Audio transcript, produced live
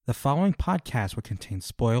The following podcast will contain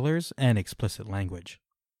spoilers and explicit language.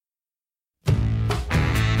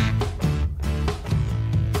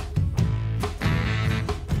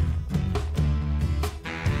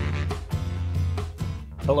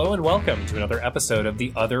 Hello and welcome to another episode of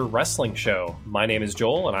The Other Wrestling Show. My name is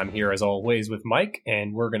Joel and I'm here as always with Mike,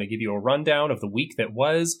 and we're going to give you a rundown of the week that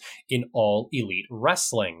was in All Elite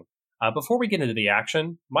Wrestling. Before we get into the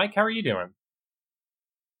action, Mike, how are you doing?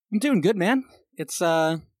 I'm doing good, man. It's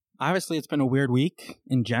obviously it's been a weird week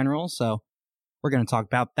in general, so we're going to talk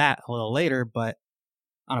about that a little later, but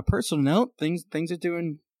on a personal note, things are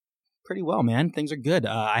doing pretty well, man. Things are good.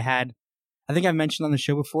 I think I've mentioned on the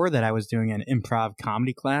show before that I was doing an improv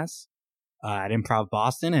comedy class at Improv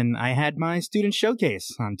Boston, and I had my student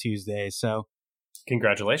showcase on Tuesday. So,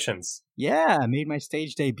 congratulations! Yeah, I made my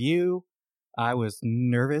stage debut. I was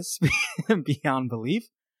nervous beyond belief.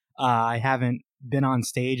 I haven't been on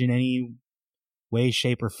stage in any way,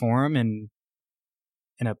 shape, or form, and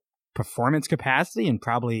in a performance capacity in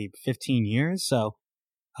probably 15 years. So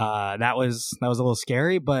that was a little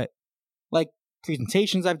scary, but like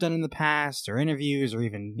presentations I've done in the past or interviews or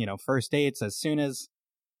even, first dates, as soon as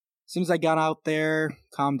I got out there,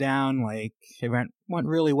 calmed down, like it went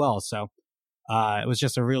really well. So it was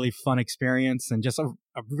just a really fun experience and just a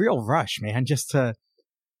real rush, man, just to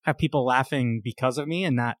have people laughing because of me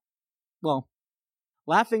and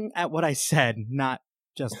laughing at what I said, not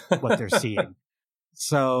just what they're seeing.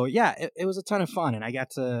 So yeah, it was a ton of fun, and I got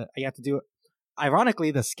to do it. Ironically,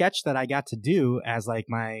 the sketch that I got to do as like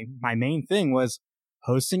my main thing was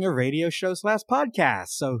hosting a radio show / podcast.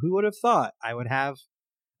 So who would have thought I would have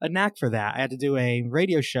a knack for that? I had to do a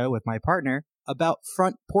radio show with my partner about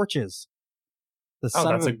front porches. The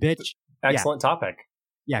son of a bitch. Excellent topic.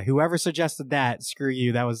 Yeah, whoever suggested that, screw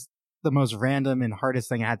you. That was the most random and hardest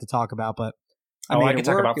thing I had to talk about, but I could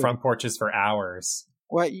talk about front porches for hours.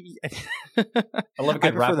 Well, I love a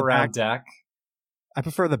good wraparound deck. I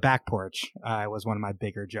prefer the back porch. Was one of my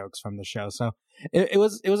bigger jokes from the show. So it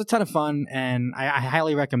was a ton of fun, and I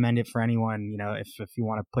highly recommend it for anyone. If you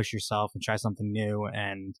want to push yourself and try something new.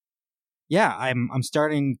 And yeah, I'm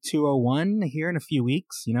starting 201 here in a few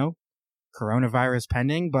weeks. Coronavirus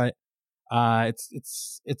pending, but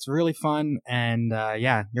it's really fun, and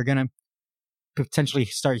yeah, you're gonna potentially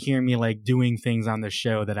start hearing me like doing things on the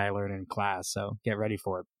show that I learned in class. So get ready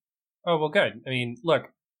for it. Oh, well, good. I mean, look,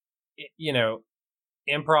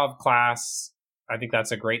 improv class, I think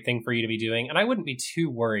that's a great thing for you to be doing. And I wouldn't be too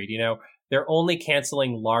worried. They're only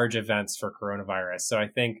canceling large events for coronavirus. So I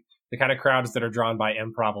think the kind of crowds that are drawn by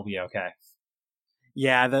improv will be okay.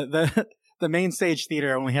 Yeah, the main stage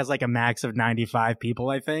theater only has like a max of 95 people,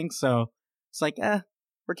 I think. So it's like,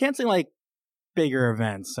 we're canceling like bigger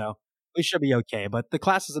events. So we should be okay. But the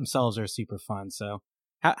classes themselves are super fun. So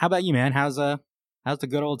how about you, man? How's the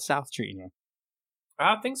good old South treating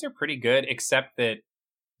you? Things are pretty good, except that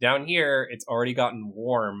down here, it's already gotten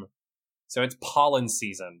warm. So it's pollen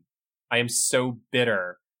season. I am so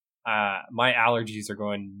bitter. My allergies are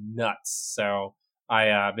going nuts. So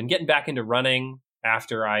I've been getting back into running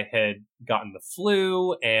after I had gotten the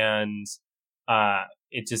flu. And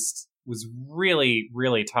it just was really,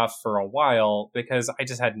 really tough for a while because I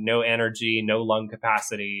just had no energy, no lung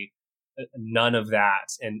capacity, none of that.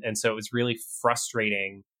 And so it was really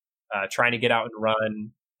frustrating trying to get out and run.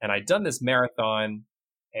 And I'd done this marathon,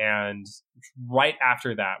 and right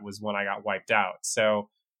after that was when I got wiped out. So,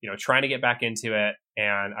 trying to get back into it.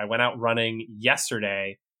 And I went out running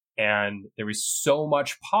yesterday, and there was so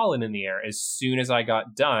much pollen in the air. As soon as I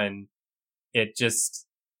got done, it just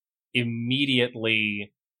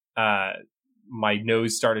immediately, my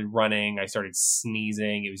nose started running. I started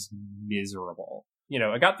sneezing. It was miserable.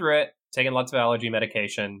 I got through it, taking lots of allergy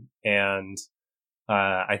medication, and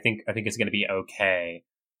I think it's going to be okay.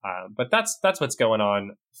 But that's what's going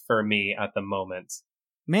on for me at the moment.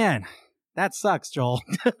 Man, that sucks, Joel.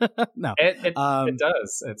 No, it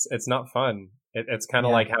does. It's not fun. It's kind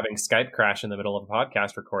of like having Skype crash in the middle of a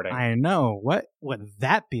podcast recording. I know. What would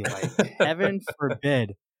that be like? Heaven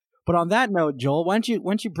forbid. But on that note, Joel, why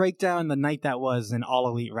don't you break down the night that was in All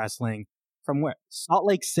Elite Wrestling? From where? Salt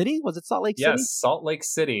Lake City? Was it Salt Lake City? Yes, Salt Lake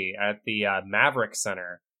City at the Maverick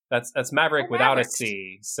Center. That's Maverick without a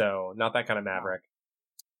C, so not that kind of Maverick.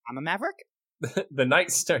 I'm a Maverick? The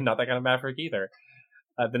night not that kind of Maverick either.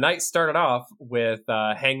 The night started off with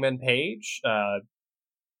Hangman Page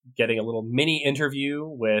getting a little mini interview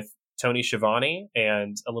with Tony Schiavone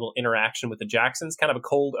and a little interaction with the Jacksons, kind of a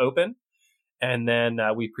cold open. And then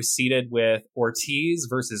we proceeded with Ortiz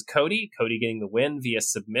versus Cody getting the win via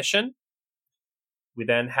submission. We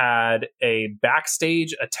then had a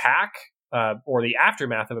backstage attack or the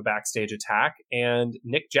aftermath of a backstage attack, and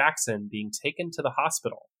Nick Jackson being taken to the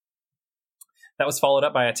hospital. That was followed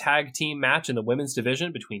up by a tag team match in the women's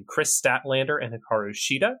division between Chris Statlander and Hikaru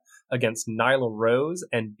Shida against Nyla Rose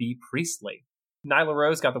and Bea Priestley. Nyla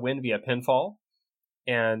Rose got the win via pinfall,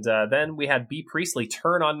 and then we had Bea Priestley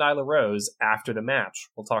turn on Nyla Rose after the match.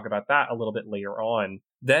 We'll talk about that a little bit later on.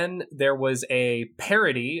 Then there was a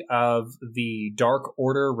parody of the Dark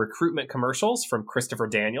Order recruitment commercials from Christopher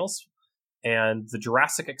Daniels, and the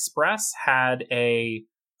Jurassic Express had a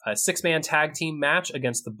six-man tag team match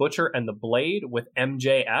against the Butcher and the Blade with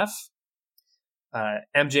MJF.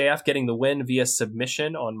 MJF getting the win via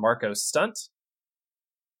submission on Marco Stunt.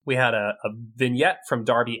 We had a vignette from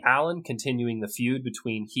Darby Allin continuing the feud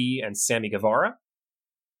between he and Sammy Guevara.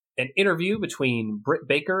 An interview between Britt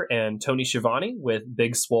Baker and Tony Schiavone with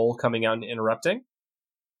Big Swole coming out and interrupting.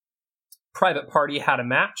 Private Party had a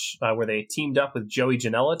match where they teamed up with Joey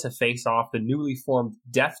Janela to face off the newly formed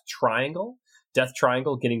Death Triangle. Death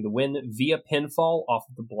Triangle getting the win via pinfall off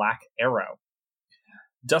of the Black Arrow.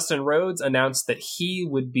 Dustin Rhodes announced that he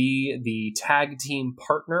would be the tag team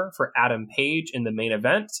partner for Adam Page in the main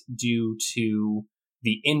event due to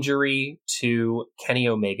the injury to Kenny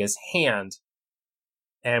Omega's hand.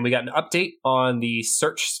 And we got an update on the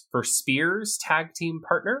Search for Spears tag team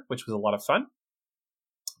partner, which was a lot of fun.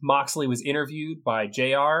 Moxley was interviewed by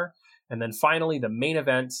JR. And then finally, the main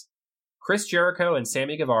event, Chris Jericho and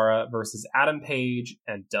Sammy Guevara versus Adam Page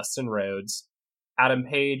and Dustin Rhodes. Adam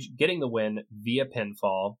Page getting the win via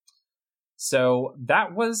pinfall. So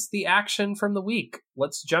that was the action from the week.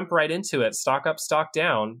 Let's jump right into it. Stock up, stock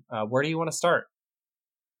down. Where do you want to start?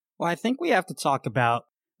 Well, I think we have to talk about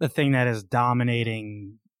the thing that is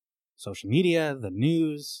dominating social media, the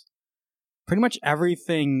news, pretty much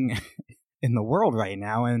everything in the world right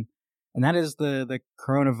now, and that is the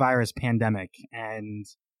coronavirus pandemic. And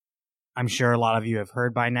I'm sure a lot of you have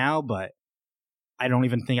heard by now, but I don't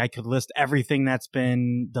even think I could list everything that's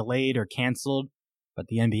been delayed or canceled. But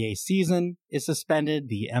the NBA season is suspended.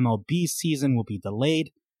 The MLB season will be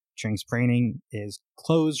delayed. Training is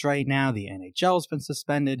closed right now. The NHL has been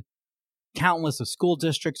suspended. Countless of school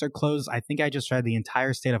districts are closed. I think I just read the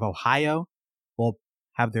entire state of Ohio will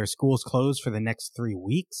have their schools closed for the next 3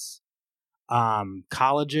 weeks.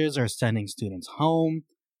 Colleges are sending students home,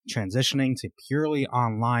 transitioning to purely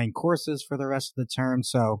online courses for the rest of the term.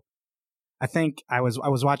 So I think I was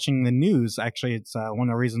watching the news. Actually, it's one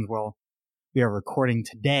of the reasons we are recording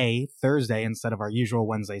today, Thursday, instead of our usual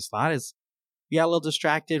Wednesday slot, is we got a little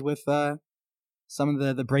distracted with some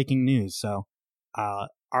of the breaking news. So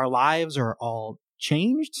our lives are all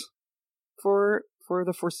changed for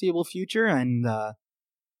the foreseeable future. And,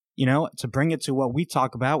 to bring it to what we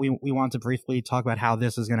talk about, we want to briefly talk about how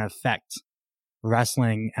this is going to affect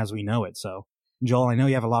wrestling as we know it. So, Joel, I know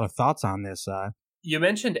you have a lot of thoughts on this. You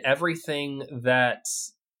mentioned everything that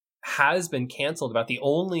has been canceled. About the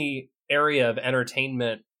only area of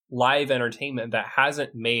entertainment, live entertainment, that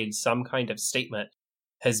hasn't made some kind of statement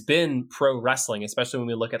has been pro wrestling, especially when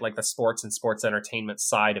we look at like the sports and sports entertainment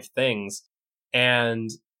side of things.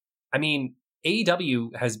 And I mean,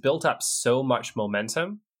 AEW has built up so much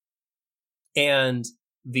momentum, and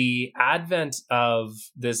the advent of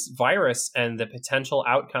this virus and the potential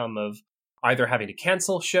outcome of either having to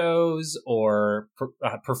cancel shows or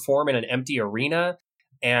perform in an empty arena,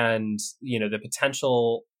 and the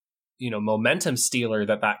potential momentum stealer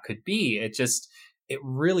that could be, it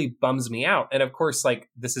really bums me out. And of course, like,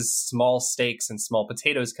 this is small stakes and small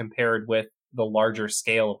potatoes compared with the larger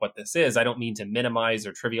scale of what this is. I don't mean to minimize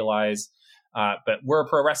or trivialize, but we're a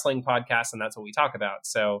pro wrestling podcast, and that's what we talk about.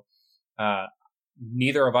 So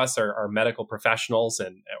neither of us are medical professionals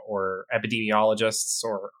or epidemiologists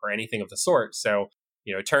or anything of the sort. So,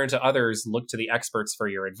 turn to others, look to the experts for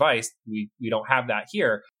your advice. We don't have that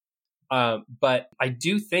here. But I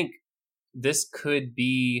do think this could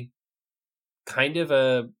be kind of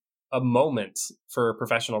a moment for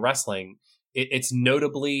professional wrestling. It's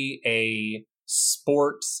notably a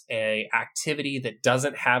sport, a activity that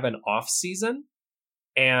doesn't have an off season.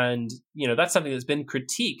 And, that's something that's been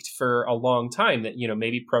critiqued for a long time, that,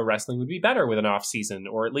 maybe pro wrestling would be better with an off season,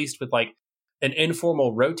 or at least with like an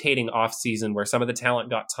informal rotating off season where some of the talent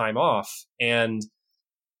got time off. And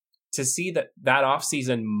to see that off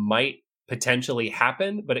season might potentially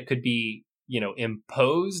happen, but it could be,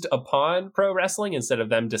 imposed upon pro wrestling instead of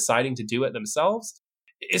them deciding to do it themselves,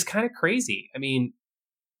 is kind of crazy. I mean,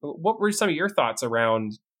 what were some of your thoughts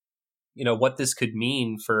around, what this could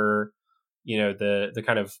mean for, the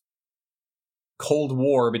kind of Cold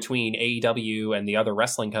War between AEW and the other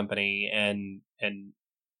wrestling company, and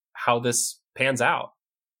how this pans out?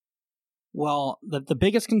 Well, the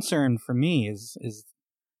biggest concern for me is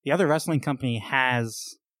the other wrestling company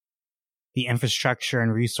has the infrastructure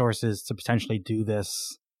and resources to potentially do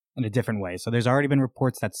this in a different way. So there's already been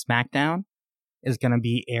reports that SmackDown is going to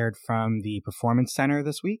be aired from the Performance Center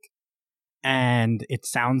this week. And it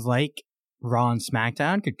sounds like Raw and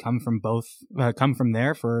SmackDown could come from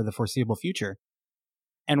there for the foreseeable future.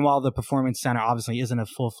 And while the Performance Center obviously isn't a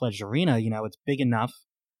full-fledged arena, it's big enough,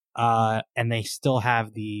 and they still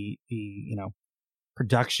have the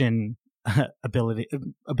production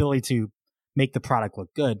ability to make the product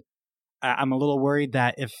look good. I'm a little worried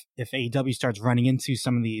that if AEW starts running into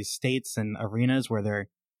some of these states and arenas where they're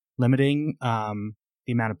limiting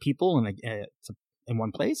the amount of people in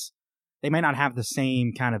one place, they might not have the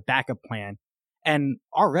same kind of backup plan. And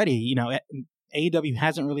already, AEW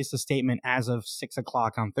hasn't released a statement as of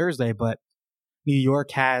 6:00 on Thursday, but New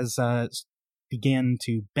York has began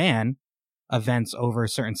to ban events over a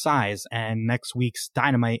certain size, and next week's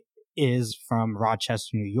Dynamite is from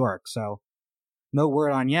Rochester, New York. So no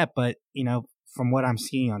word on yet, but from what I'm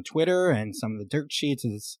seeing on Twitter and some of the dirt sheets,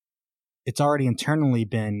 it's already internally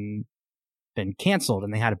been canceled,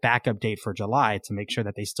 and they had a backup date for July to make sure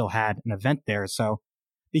that they still had an event there. So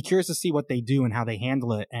be curious to see what they do and how they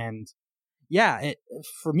handle it. And yeah,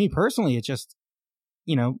 for me personally, it's just,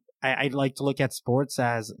 I'd like to look at sports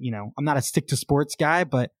as, I'm not a stick to sports guy,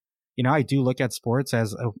 but I do look at sports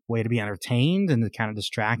as a way to be entertained and to kind of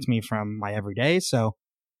distract me from my everyday. So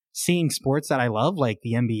seeing sports that I love, like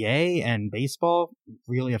the NBA and baseball,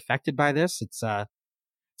 really affected by this, it's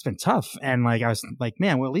been tough. And I was like,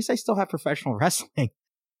 man, well, at least I still have professional wrestling.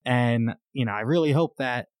 And, I really hope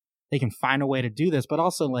that they can find a way to do this, but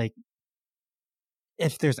also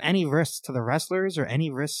if there's any risk to the wrestlers or any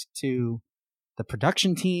risk to the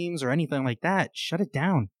production teams or anything like that, shut it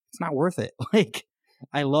down. It's not worth it.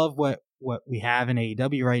 I love what we have in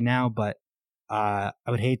AEW right now, but I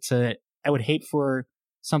would hate for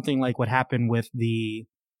something like what happened with the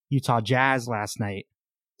Utah Jazz last night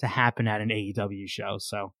to happen at an AEW show.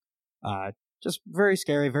 So just very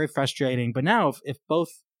scary, very frustrating. But now if both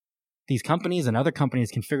these companies and other companies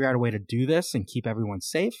can figure out a way to do this and keep everyone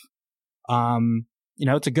safe,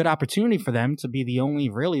 it's a good opportunity for them to be the only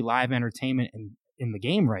really live entertainment in the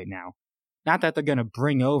game right now. Not that they're going to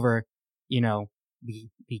bring over,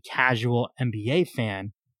 the casual NBA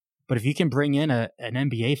fan, but if you can bring in an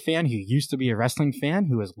NBA fan who used to be a wrestling fan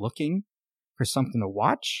who is looking for something to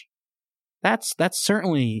watch, that's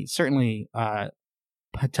certainly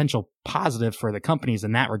potential positive for the companies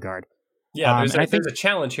in that regard. Yeah, there's a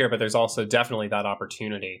challenge here, but there's also definitely that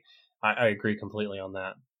opportunity. I agree completely on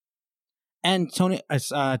that. And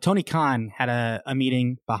Tony Khan had a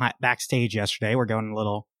meeting backstage yesterday. We're going a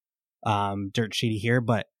little dirt sheety here,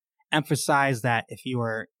 but emphasize that if you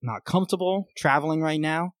are not comfortable traveling right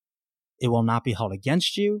now, it will not be held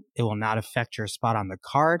against you. It will not affect your spot on the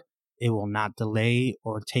card. It will not delay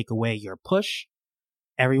or take away your push.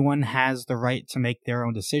 Everyone has the right to make their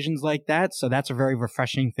own decisions like that. So that's a very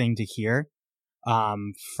refreshing thing to hear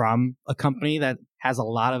from a company that has a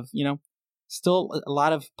lot of, still a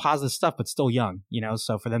lot of positive stuff, but still young,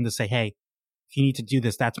 So for them to say, hey, if you need to do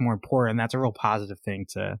this, that's more important. That's a real positive thing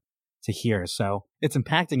to hear. So it's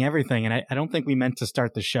impacting everything. And I don't think we meant to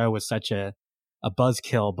start the show with such a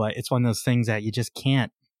buzzkill, but it's one of those things that you just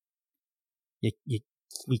can't,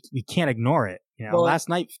 we can't ignore it. Well, last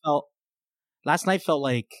night felt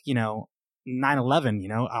like,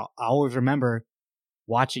 9/11, I always remember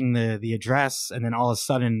watching the address and then all of a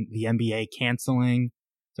sudden the NBA canceling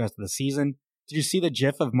the rest of the season. Did you see the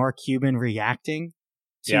GIF of Mark Cuban reacting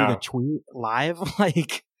to the tweet live?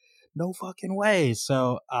 No fucking way.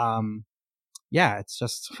 So, it's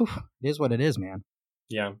just, it is what it is, man.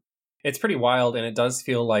 Yeah. It's pretty wild. And it does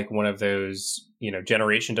feel like one of those,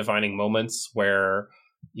 generation defining moments where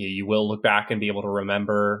you will look back and be able to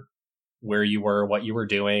remember where you were, what you were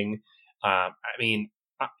doing. I'm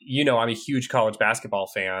a huge college basketball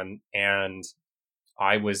fan, and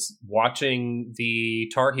I was watching the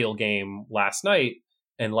Tar Heel game last night,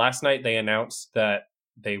 and last night they announced that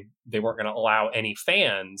they weren't going to allow any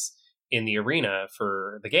fans in the arena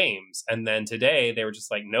for the games. And then today they were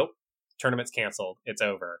just like, nope, tournament's canceled. It's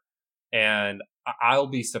over. And I'll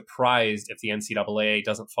be surprised if the NCAA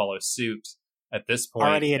doesn't follow suit at this point.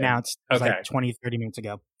 Already announced. Okay. Like 20, 30 minutes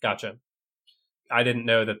ago. Gotcha. I didn't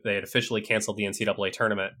know that they had officially canceled the NCAA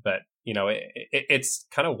tournament, but it's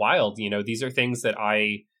kind of wild. These are things that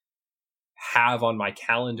I have on my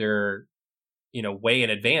calendar, way in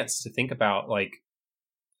advance to think about. Like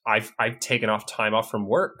I've taken time off from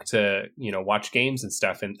work to, watch games and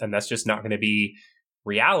stuff. And that's just not going to be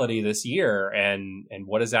reality this year. And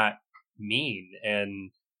what does that mean?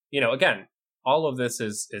 And, again, all of this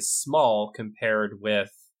is small compared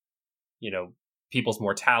with, people's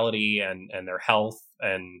mortality and their health,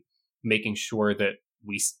 and making sure that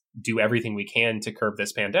we do everything we can to curb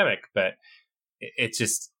this pandemic. But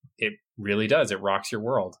it really does. It rocks your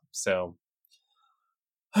world. So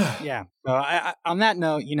yeah. So I, on that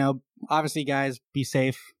note, obviously, guys, be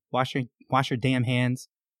safe. Wash your damn hands.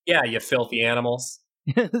 Yeah, you filthy animals.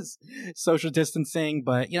 Social distancing,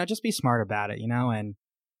 but just be smart about it. And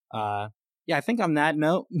yeah, I think on that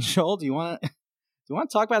note, Joel, do you want to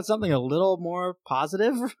talk about something a little more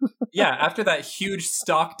positive? Yeah, after that huge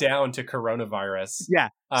stock down to coronavirus. Yeah,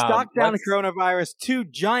 stock down to coronavirus. 2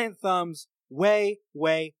 giant thumbs, way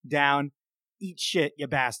down. Eat shit, you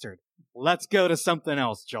bastard. Let's go to something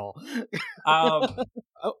else, Joel. Oh,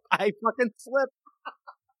 I fucking slipped.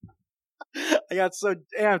 I got so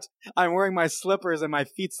amped. I'm wearing my slippers and my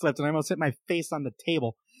feet slipped, and I almost hit my face on the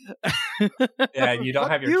table. Yeah, you don't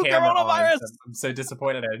have your camera on. I'm so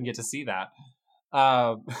disappointed I didn't get to see that.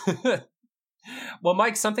 Well,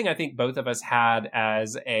 Mike, something I think both of us had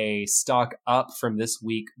as a stock up from this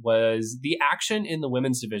week was the action in the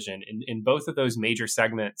women's division in both of those major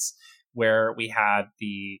segments, where we had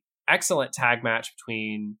the excellent tag match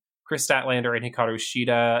between Chris Statlander and Hikaru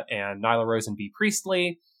Shida and Nyla Rose and Bea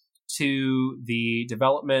Priestley, to the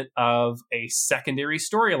development of a secondary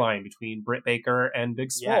storyline between Britt Baker and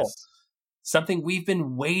Big Swole. Yes. Something we've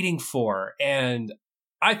been waiting for. And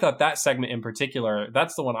I thought that segment in particular,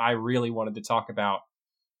 that's the one I really wanted to talk about.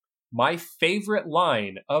 My favorite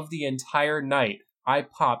line of the entire night, I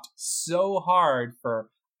popped so hard for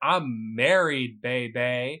 "I'm married,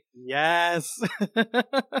 baby." Yes.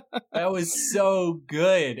 That was so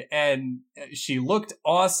good. And she looked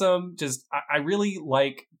awesome. Just, I really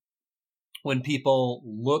like when people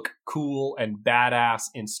look cool and badass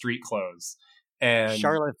in street clothes. And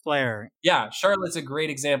Charlotte Flair. Yeah, Charlotte's a great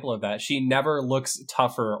example of that. She never looks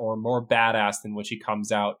tougher or more badass than when she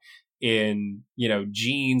comes out in,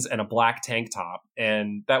 jeans and a black tank top.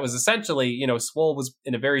 And that was essentially, Swole was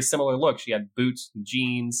in a very similar look. She had boots and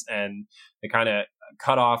jeans and the kind of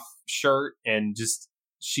cut off shirt, and just,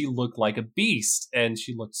 she looked like a beast, and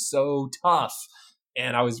she looked so tough.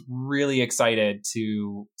 And I was really excited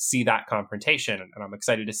to see that confrontation, and I'm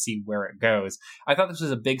excited to see where it goes. I thought this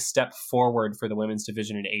was a big step forward for the women's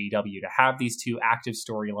division in AEW to have these 2 active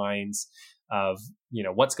storylines of,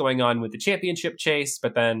 what's going on with the championship chase,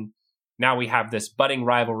 but then now we have this budding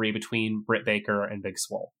rivalry between Britt Baker and Big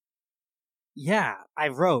Swole. Yeah, I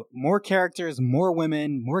wrote more characters, more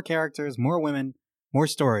women, more characters, more women, more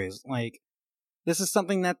stories. Like, this is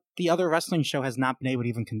something that the other wrestling show has not been able to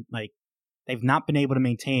even they've not been able to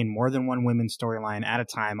maintain more than one women's storyline at a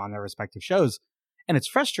time on their respective shows. And it's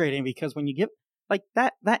frustrating because when you get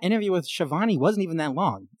that interview with Shivani wasn't even that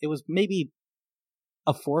long. It was maybe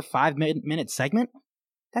a 4 or 5 minute segment.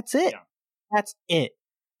 That's it. Yeah. That's it.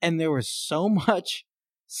 And there was so much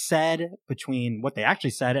said between what they actually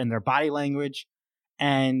said and their body language.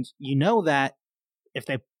 And that if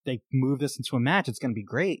they move this into a match, it's going to be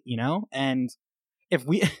great, And if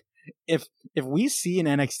we see an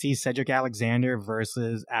NXT Cedric Alexander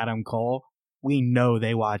versus Adam Cole, we know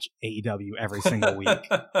they watch AEW every single week.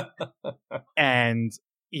 And,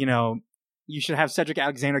 you should have Cedric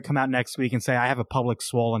Alexander come out next week and say, I have a public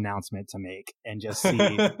Swole announcement to make, and just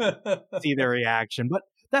see their reaction. But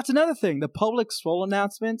that's another thing. The public Swole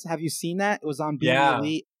announcements, have you seen that? It was on Being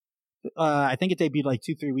Elite. I think it debuted like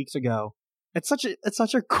 2-3 weeks ago. It's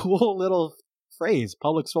such a cool little phrase.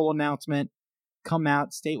 Public Swole announcement. Come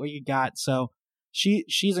out, state what you got. So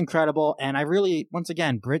she's incredible. And I really, once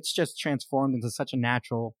again, Britt's just transformed into such a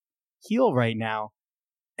natural heel right now.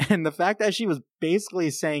 And the fact that she was basically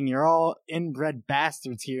saying you're all inbred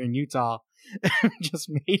bastards here in Utah just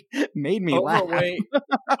made me laugh.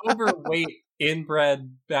 Overweight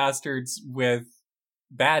inbred bastards with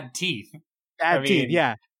bad teeth. Bad teeth,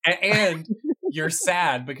 yeah. And you're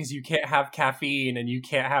sad because you can't have caffeine and you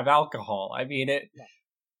can't have alcohol. I mean,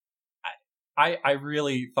 I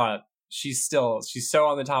really thought she's so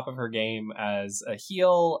on the top of her game as a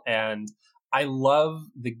heel, and I love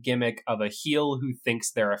the gimmick of a heel who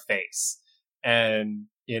thinks they're a face, and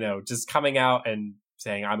just coming out and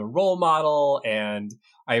saying I'm a role model and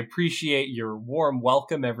I appreciate your warm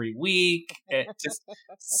welcome every week. It just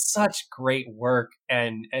such great work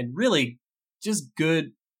and really just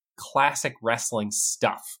good classic wrestling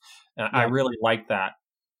stuff. I really like that.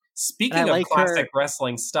 Speaking of classic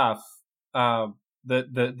wrestling stuff, the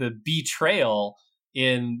betrayal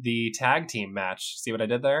in the tag team match. See what I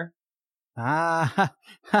did there?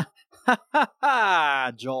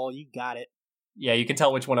 Joel, you got it. Yeah, you can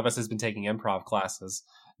tell which one of us has been taking improv classes.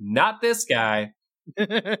 Not this guy.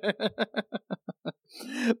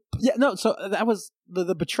 Yeah, no, so that was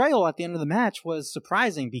the betrayal at the end of the match was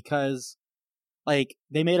surprising because like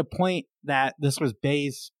they made a point that this was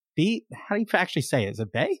Bay's B. How do you actually say it? Is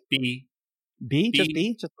it Bay? B. B? B. Just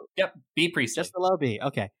B? Yep. B Priestley. Just the low B.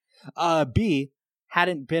 Okay. B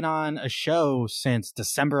hadn't been on a show since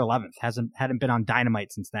December 11th. Hadn't been on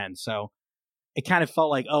Dynamite since then. So it kind of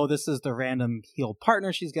felt like, oh, this is the random heel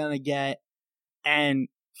partner she's gonna get. And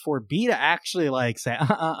for B to actually like say,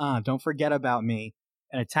 don't forget about me,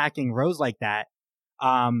 and attacking Rose like that,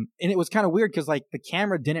 and it was kind of weird because like the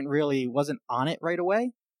camera wasn't on it right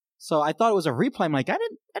away. So I thought it was a replay. I'm like, I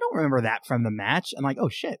don't remember that from the match. And like, oh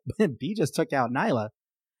shit, B just took out Nyla.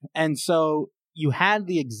 And so you had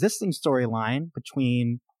the existing storyline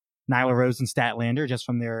between Nyla Rose and Statlander just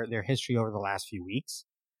from their history over the last few weeks.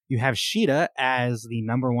 You have Shida as the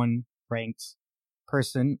number one ranked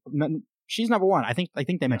person. She's number one. I think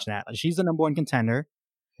they mentioned that. She's the number one contender.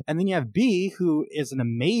 And then you have B, who is an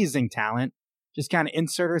amazing talent, just kind of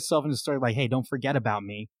insert herself in the story like, hey, don't forget about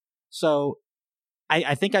me. So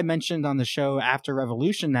I think I mentioned on the show after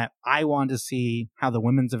Revolution that I wanted to see how the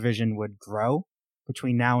women's division would grow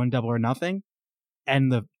between now and Double or Nothing. And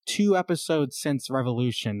the 2 episodes since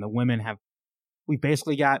Revolution, the women we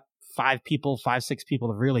basically got 6 people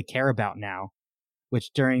to really care about now,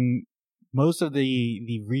 which during most of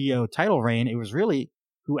the Rio title reign, it was really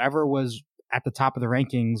whoever was at the top of the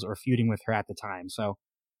rankings or feuding with her at the time. So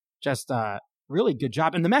just really good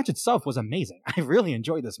job. And the match itself was amazing. I really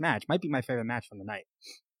enjoyed this match. Might be my favorite match from the night.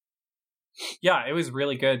 Yeah, it was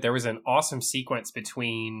really good. There was an awesome sequence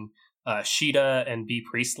between Shida and B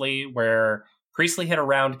Priestley where Priestley hit a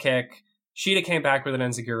round kick. Shida came back with an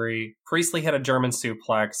enziguri. Priestley hit a German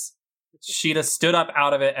suplex. Shida stood up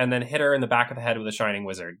out of it and then hit her in the back of the head with a Shining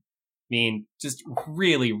Wizard. I mean, just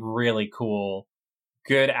really, really cool.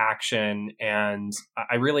 Good action. And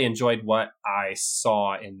I really enjoyed what I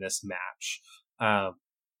saw in this match.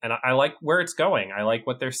 And I like where it's going. I like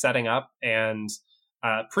what they're setting up. And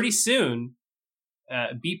pretty soon,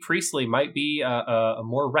 B Priestley might be a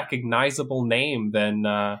more recognizable name than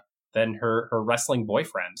her wrestling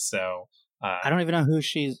boyfriend. So I don't even know who's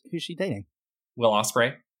she dating. Will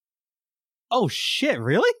Ospreay. Oh shit!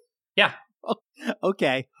 Really? Yeah. Oh,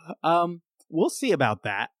 okay. We'll see about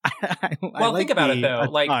that. Well, think about it though.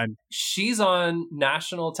 Like she's on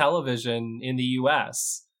national television in the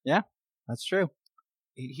U.S. Yeah, that's true.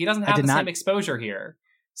 He doesn't have the same exposure here.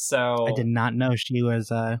 So I did not know she was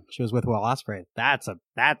with Will Ospreay. That's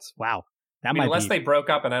wow. Unless they broke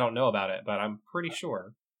up and I don't know about it, but I'm pretty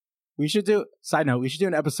sure. We should do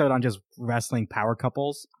an episode on just wrestling power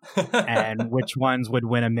couples and which ones would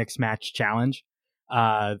win a mixed match challenge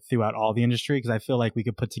throughout all the industry, because I feel like we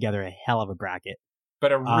could put together a hell of a bracket.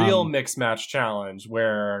 But a real mixed match challenge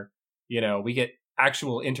where, we get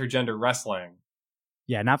actual intergender wrestling.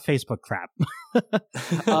 Yeah, not Facebook crap.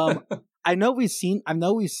 I know we've seen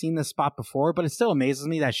this spot before, but it still amazes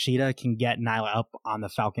me that Shida can get Nyla up on the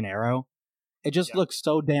Falcon Arrow. It just looks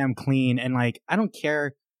so damn clean, and like I don't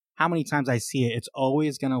care how many times I see it, it's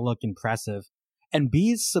always going to look impressive. And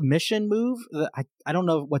B's submission move, I don't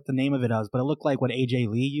know what the name of it is, but it looked like what AJ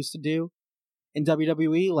Lee used to do in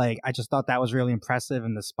WWE. Like, I just thought that was really impressive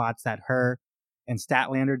in the spots that her and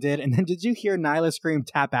Statlander did. And then did you hear Nyla scream,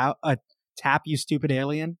 tap out, tap you stupid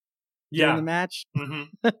alien? During the match? Mm-hmm.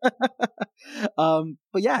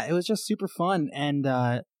 But yeah, it was just super fun. And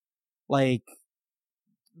like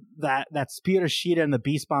that spear to Shida and the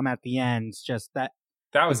Beast Bomb at the end, just that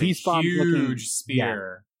was a huge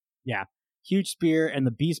spear. Yeah. Huge spear, and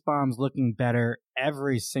the Beast Bomb's looking better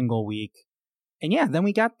every single week. And yeah, then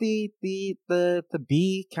we got the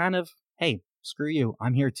B kind of, hey, screw you,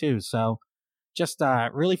 I'm here too. So just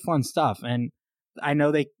really fun stuff. And I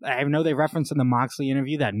know they referenced in the Moxley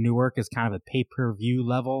interview that Newark is kind of a pay-per-view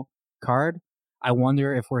level card. I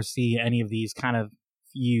wonder if we'll see any of these kind of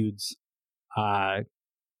feuds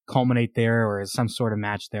culminate there, or some sort of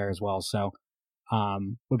match there as well. So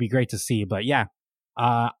would be great to see. But yeah,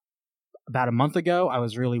 about a month ago, I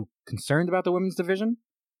was really concerned about the women's division.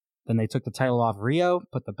 Then they took the title off Rio,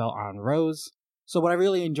 put the belt on Rose. So what I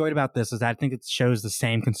really enjoyed about this is that I think it shows the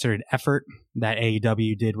same concerted effort that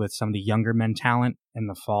AEW did with some of the younger men talent in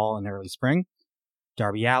the fall and early spring.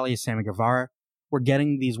 Darby Allin, Sammy Guevara. We're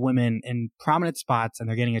getting these women in prominent spots, and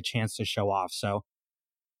they're getting a chance to show off. So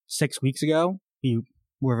 6 weeks ago, we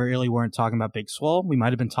really weren't talking about Big Swole. We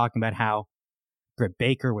might have been talking about how Britt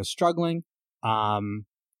Baker was struggling.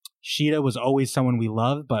 Shida was always someone we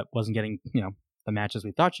loved, but wasn't getting, the matches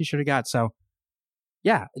we thought she should have got. So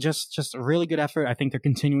yeah, just a really good effort. I think they're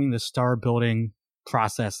continuing the star building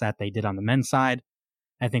process that they did on the men's side.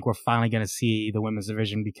 I think we're finally going to see the women's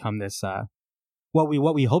division become this what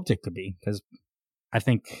we hoped it could be, because I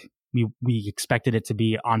think we expected it to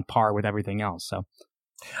be on par with everything else. So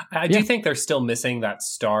I do think they're still missing that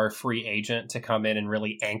star free agent to come in and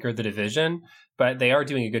really anchor the division, but they are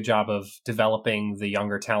doing a good job of developing the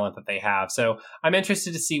younger talent that they have. So I'm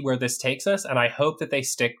interested to see where this takes us, and I hope that they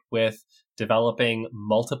stick with developing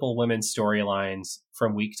multiple women's storylines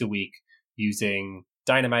from week to week using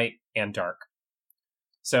Dynamite and Dark.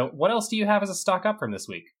 So what else do you have as a stock up from this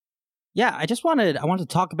week? Yeah, I wanted to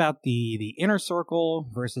talk about the Inner Circle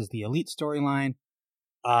versus the Elite storyline.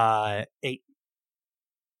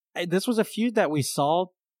 This was a feud that we saw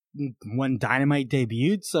when Dynamite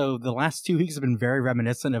debuted, so the last 2 weeks have been very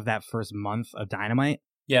reminiscent of that first month of Dynamite.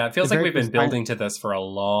 Yeah, it feels like we've been building to this for a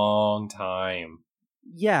long time.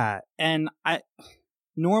 Yeah, and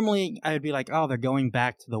normally I would be like, oh, they're going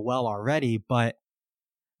back to the well already, but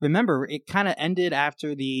remember, it kind of ended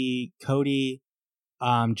after the Cody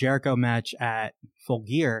Jericho match at Full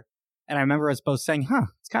Gear, and I remember us both saying,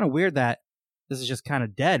 it's kind of weird that this is just kind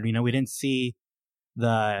of dead. You know, we didn't see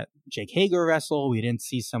the Jake Hager wrestle. We didn't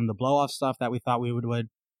see some of the blow-off stuff that we thought we would.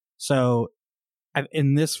 So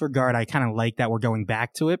in this regard, I kind of like that we're going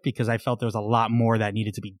back to it, because I felt there was a lot more that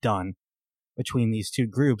needed to be done between these two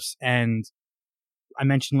groups. And I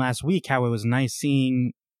mentioned last week how it was nice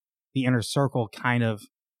seeing the Inner Circle kind of,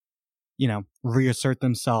 you know, reassert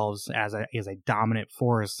themselves as a dominant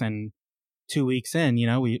force. And 2 weeks in, you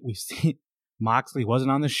know, we see Moxley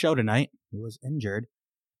wasn't on the show tonight. He was injured.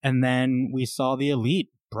 And then we saw the Elite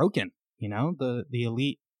broken. You know, the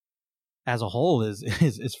Elite as a whole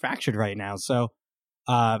is fractured right now. So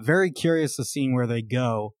very curious to seeing where they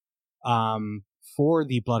go for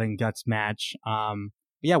the Blood and Guts match.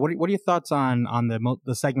 Yeah, what are your thoughts on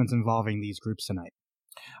the segments involving these groups tonight?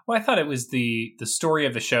 Well, I thought it was the story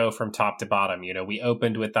of the show from top to bottom. You know, we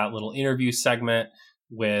opened with that little interview segment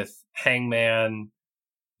with Hangman,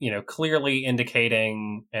 you know, clearly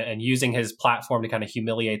indicating and using his platform to kind of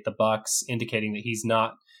humiliate the Bucks, indicating that he's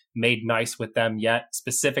not made nice with them yet,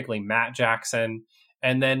 specifically Matt Jackson.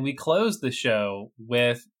 And then we closed the show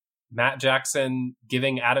with Matt Jackson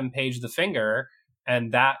giving Adam Page the finger,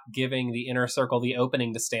 and that giving the Inner Circle the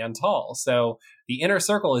opening to stand tall. So the Inner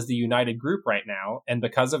Circle is the united group right now, and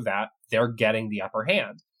because of that, they're getting the upper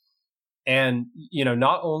hand. And, you know,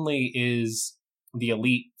 not only is the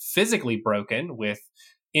Elite physically broken with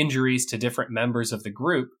injuries to different members of the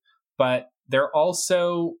group, but they're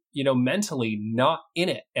also, you know, mentally not in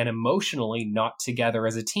it and emotionally not together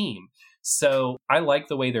as a team. So I like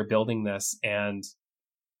the way they're building this, and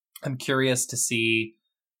I'm curious to see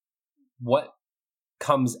what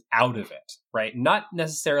comes out of it, right? Not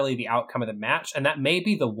necessarily the outcome of the match. And that may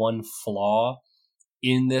be the one flaw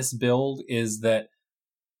in this build, is that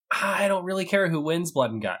I don't really care who wins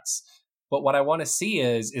Blood and Guts. But what I want to see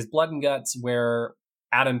is Blood and Guts where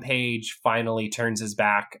Adam Page finally turns his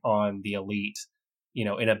back on the Elite, you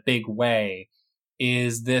know, in a big way?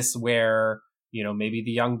 Is this where, you know, maybe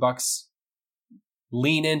the Young Bucks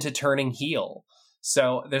lean into turning heel?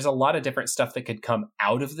 So there's a lot of different stuff that could come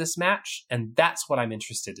out of this match, and that's what I'm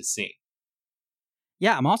interested to see.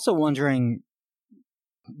 Yeah, I'm also wondering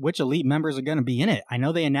which Elite members are going to be in it. I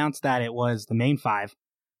know they announced that it was the main five,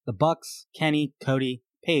 the Bucks, Kenny, Cody,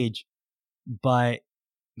 Page, but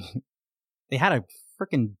they had a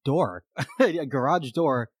freaking door, a garage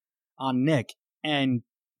door on Nick, and,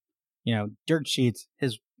 you know, dirt sheets.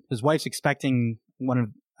 His wife's expecting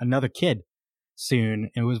another kid soon.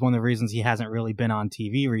 It was one of the reasons he hasn't really been on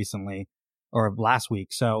TV recently, or last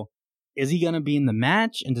week. So is he going to be in the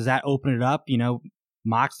match? And does that open it up? You know,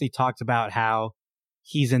 Moxley talked about how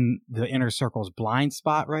he's in the Inner Circle's blind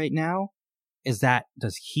spot right now.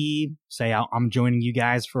 Does he say, I'm joining you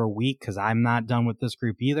guys for a week because I'm not done with this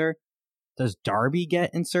group either? Does Darby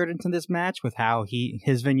get inserted into this match with how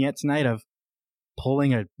his vignette tonight of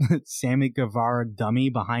pulling a Sammy Guevara dummy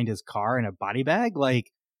behind his car in a body bag?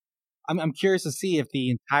 Like, I'm curious to see if the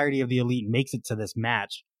entirety of the Elite makes it to this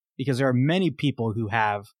match, because there are many people who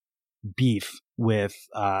have beef with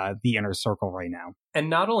the Inner Circle right now. And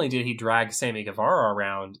not only did he drag Sammy Guevara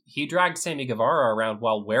around, he dragged Sammy Guevara around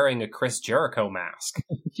while wearing a Chris Jericho mask.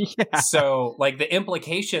 Yeah. So, like, the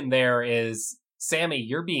implication there is, Sammy,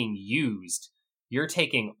 you're being used. You're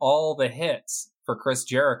taking all the hits for Chris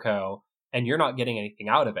Jericho, and you're not getting anything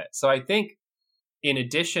out of it. So I think, in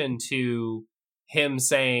addition to him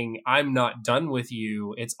saying, I'm not done with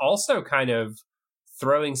you, it's also kind of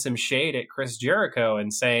throwing some shade at Chris Jericho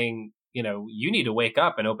and saying, you know, you need to wake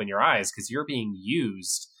up and open your eyes because you're being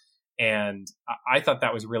used. And I thought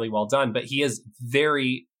that was really well done. But he is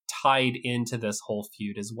very tied into this whole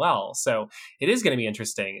feud as well. So it is going to be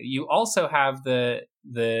interesting. You also have the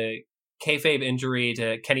kayfabe injury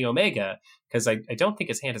to Kenny Omega, because I don't think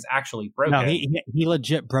his hand is actually broken. No, he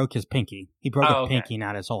legit broke his pinky. He broke his okay. pinky,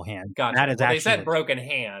 not his whole hand. Gotcha. That is well, they said broken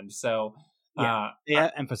hand, so they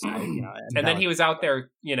emphasize, and then he was out there,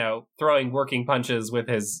 throwing working punches with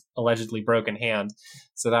his allegedly broken hand.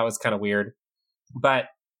 So that was kind of weird. But,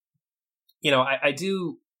 I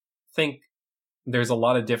do think there's a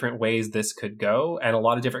lot of different ways this could go and a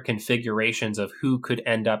lot of different configurations of who could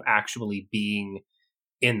end up actually being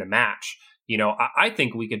in the match. I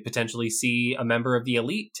think we could potentially see a member of the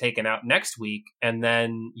Elite taken out next week, and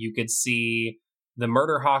then you could see the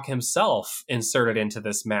Murder Hawk himself inserted into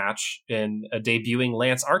this match in a debuting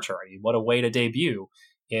Lance Archer. I mean, what a way to debut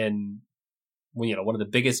in, one of the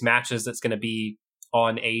biggest matches that's going to be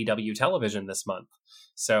on AEW television this month.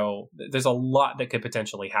 So there's a lot that could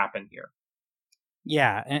potentially happen here.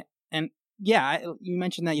 Yeah, and you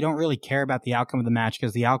mentioned that you don't really care about the outcome of the match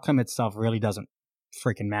because the outcome itself really doesn't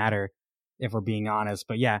freaking matter, if we're being honest.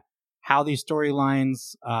 But yeah, how these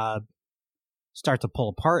storylines start to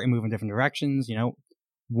pull apart and move in different directions.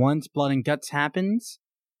 Once Blood and Guts happens,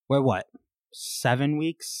 we're 7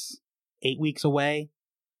 weeks, 8 weeks away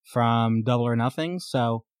from Double or Nothing.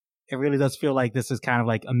 So it really does feel like this is kind of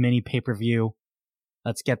like a mini pay-per-view.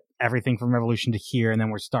 Let's get everything from Revolution to here, and then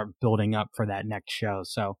we'll start building up for that next show.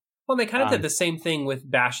 So, well, they kind of did the same thing with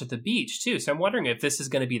Bash at the Beach too. So I'm wondering if this is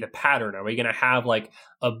going to be the pattern. Are we going to have like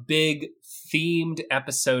a big themed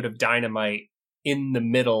episode of Dynamite in the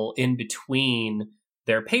middle, in between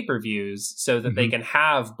their pay-per-views, so that they can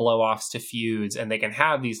have blow-offs to feuds and they can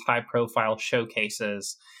have these high-profile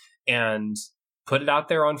showcases and put it out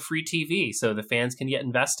there on free TV so the fans can get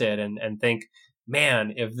invested and think,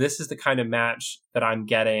 man, if this is the kind of match that I'm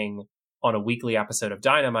getting on a weekly episode of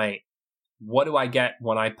Dynamite, what do I get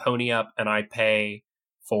when I pony up and I pay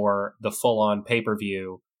for the full-on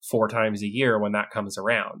pay-per-view 4 times a year when that comes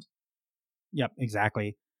around? Yep,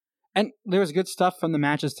 exactly. And there was good stuff from the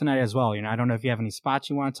matches tonight as well. I don't know if you have any spots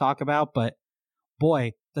you want to talk about, but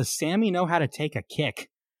boy, does Sammy know how to take a kick.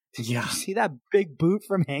 Did you see that big boot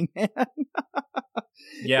from Hangman?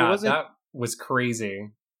 Yeah, that was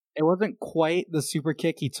crazy. It wasn't quite the super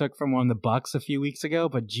kick he took from one of the Bucks a few weeks ago,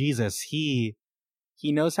 but Jesus, he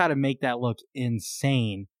knows how to make that look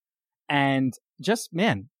insane. And just,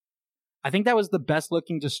 man, I think that was the best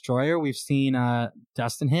looking destroyer we've seen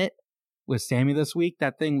Dustin hit with Sammy this week.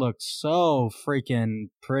 That thing looked so freaking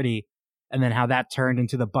pretty. And then how that turned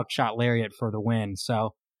into the buckshot lariat for the win.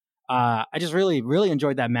 So I just really, really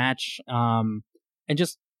enjoyed that match. And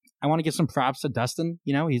just, I want to give some props to Dustin.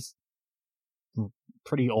 He's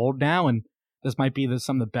pretty old now, and this might be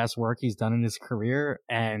some of the best work he's done in his career.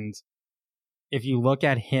 And if you look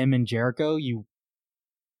at him and Jericho,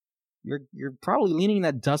 you're probably leaning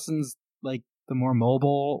that Dustin's like the more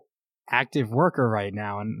mobile, active worker right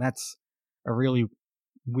now, and that's a really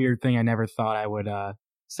weird thing I never thought I would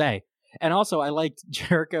say. And also, I liked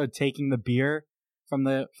Jericho taking the beer from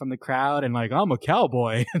the crowd and like, I'm a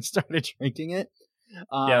cowboy, and started drinking it.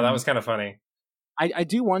 Yeah, that was kind of funny. I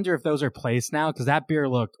do wonder if those are placed now, because that beer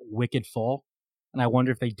looked wicked full, and I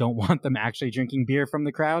wonder if they don't want them actually drinking beer from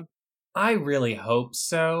the crowd. I really hope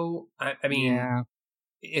so. I mean, yeah.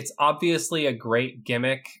 It's obviously a great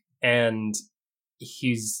gimmick, and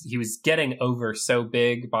he was getting over so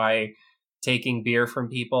big by taking beer from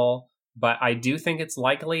people, but I do think it's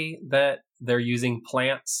likely that they're using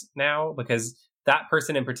plants now, because that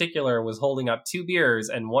person in particular was holding up 2 beers,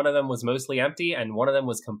 and one of them was mostly empty and one of them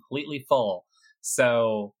was completely full.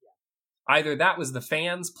 So either that was the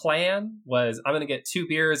fans' plan, was I'm going to get 2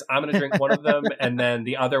 beers, I'm going to drink one of them, and then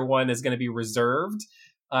the other one is going to be reserved,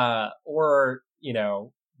 or,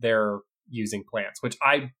 they're using plants, which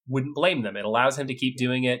I wouldn't blame them. It allows him to keep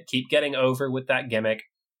doing it, keep getting over with that gimmick,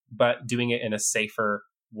 but doing it in a safer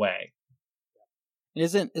way.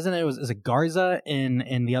 Is it Garza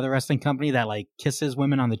in the other wrestling company that like kisses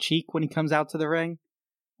women on the cheek when he comes out to the ring?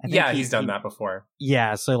 Yeah, he's done that before.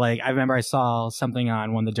 Yeah, so like I remember I saw something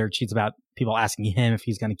on one of the dirt sheets about people asking him if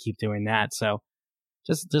he's going to keep doing that. So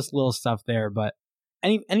just little stuff there. But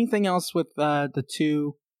anything else with the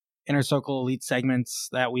 2 Inner Circle Elite segments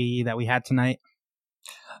that we had tonight?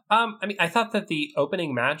 I thought that the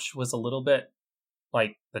opening match was a little bit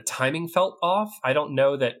like the timing felt off. I don't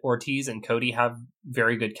know that Ortiz and Cody have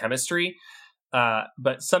very good chemistry,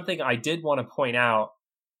 but something I did want to point out.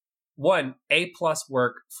 1, A+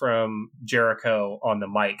 work from Jericho on the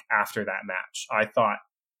mic after that match. I thought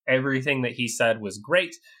everything that he said was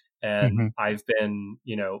great, and I've been,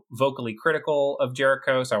 vocally critical of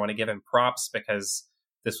Jericho, so I want to give him props because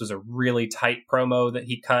this was a really tight promo that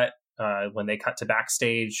he cut, when they cut to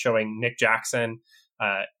backstage showing Nick Jackson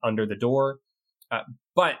under the door.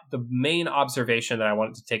 But the main observation that I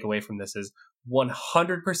wanted to take away from this is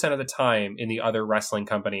 100% of the time in the other wrestling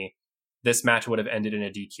company, this match would have ended in a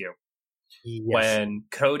DQ. Yes. When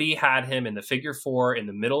Cody had him in the figure 4 in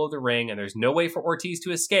the middle of the ring and there's no way for Ortiz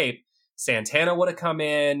to escape, Santana would have come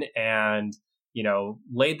in and,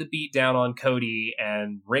 laid the beat down on Cody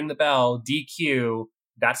and ring the bell, DQ,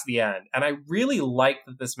 that's the end. And I really like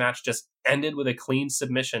that this match just ended with a clean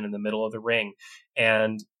submission in the middle of the ring.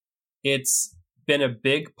 And it's been a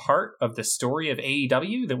big part of the story of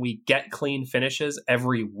AEW that we get clean finishes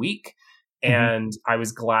every week. And I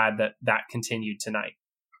was glad that that continued tonight.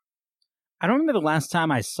 I don't remember the last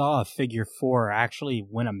time I saw a figure 4 actually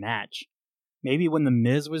win a match. Maybe when The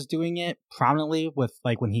Miz was doing it prominently with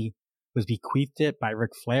when he was bequeathed it by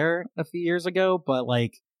Ric Flair a few years ago, but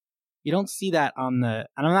you don't see that on and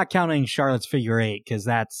I'm not counting Charlotte's figure 8 because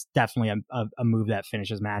that's definitely a move that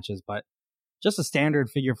finishes matches, but just a standard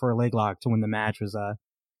figure 4 leg lock to win the match was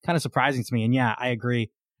kind of surprising to me. And yeah, I agree.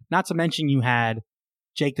 Not to mention you had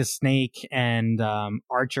Jake the Snake and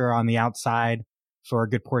Archer on the outside for a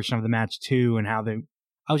good portion of the match too, and how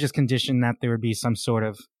I was just conditioned that there would be some sort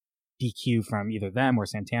of DQ from either them or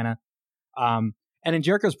Santana. And in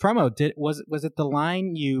Jericho's promo, was it the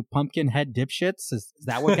line, "You pumpkin head dipshits"? Is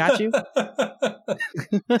that what got you?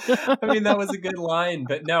 I mean, that was a good line,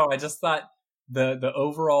 but no, I just thought the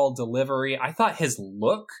overall delivery. I thought he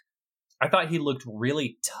looked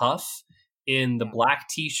really tough in the black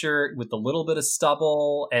t-shirt with the little bit of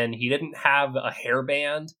stubble, and he didn't have a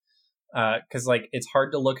hairband. Because it's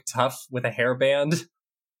hard to look tough with a hairband.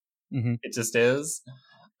 Mm-hmm. It just is.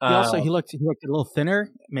 He looked a little thinner.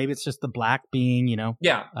 Maybe it's just the black being,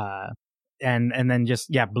 yeah. And then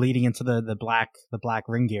just bleeding into the black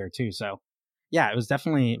ring gear too. So yeah, it was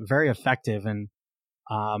definitely very effective, and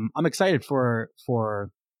I'm excited for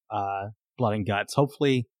Blood and Guts.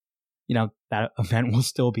 Hopefully, that event will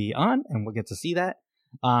still be on, and we'll get to see that.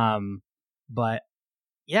 But.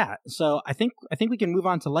 Yeah, so I think we can move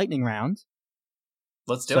on to lightning round.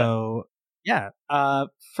 Let's do it. So, yeah.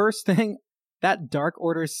 First thing, that Dark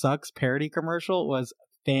Order Sucks parody commercial was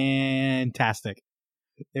fantastic.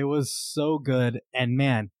 It was so good, and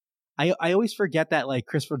man, I always forget that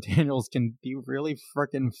Christopher Daniels can be really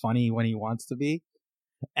freaking funny when he wants to be,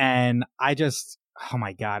 and I just, oh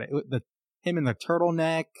my god, him in the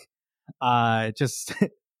turtleneck, just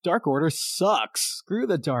Dark Order sucks. Screw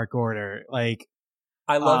the Dark Order,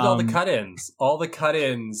 I loved all the cut-ins. All the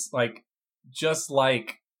cut-ins, just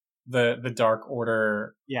like the Dark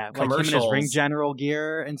Order commercials. Him in his ring general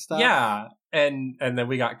gear and stuff. Yeah, and then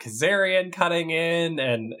we got Kazarian cutting in,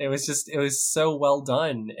 and it was so well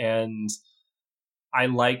done. And I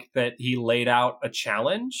like that he laid out a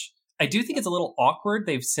challenge. I do think it's a little awkward.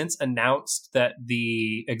 They've since announced that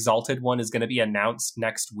the Exalted one is going to be announced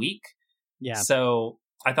next week. Yeah. So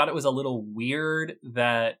I thought it was a little weird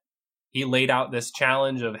that he laid out this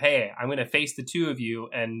challenge of, hey, I'm going to face the two of you,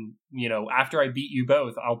 and, after I beat you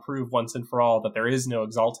both, I'll prove once and for all that there is no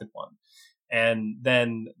Exalted one. And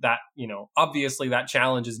then that, obviously that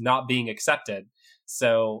challenge is not being accepted.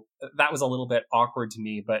 So that was a little bit awkward to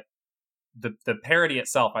me, but the parody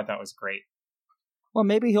itself I thought was great. Well,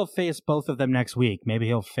 maybe he'll face both of them next week. Maybe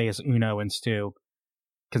he'll face Uno and Stu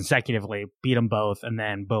consecutively, beat them both, and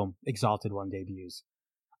then boom, Exalted one debuts.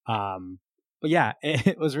 But yeah,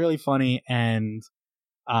 it was really funny, and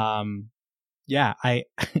I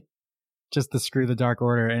just the Screw the Dark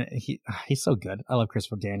Order, and he's so good. I love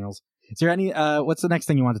Christopher Daniels. Is there any what's the next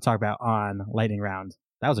thing you want to talk about on Lightning Round?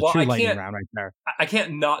 That was a true lightning round right there. I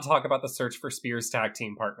can't not talk about the search for Spears tag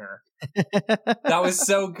team partner. That was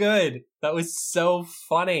so good. That was so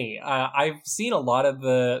funny. I've seen a lot of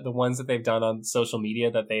the ones that they've done on social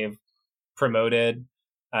media that they've promoted,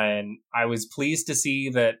 and I was pleased to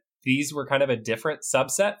see that these were kind of a different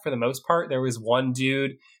subset for the most part. There was one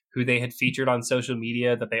dude who they had featured on social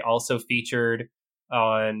media that they also featured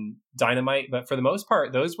on Dynamite. But for the most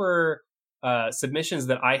part, those were submissions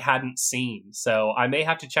that I hadn't seen. So I may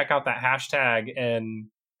have to check out that hashtag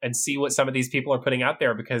and see what some of these people are putting out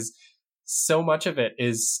there, because so much of it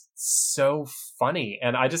is so funny.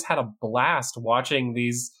 And I just had a blast watching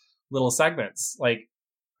these little segments.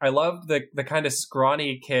 I loved the kind of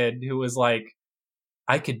scrawny kid who was like,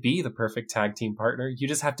 I could be the perfect tag team partner. You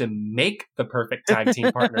just have to make the perfect tag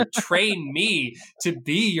team partner. Train me to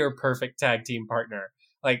be your perfect tag team partner.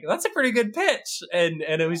 That's a pretty good pitch. And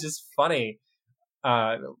it was just funny.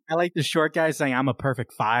 I like the short guy saying, I'm a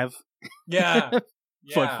perfect 5. Yeah.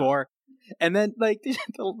 Foot 4. And then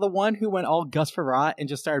the one who went all Gus Farrat and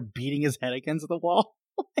just started beating his head against the wall.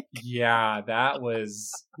 Yeah, that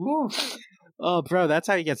was. Woo. Oh, bro, that's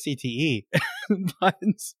how you get CTE. But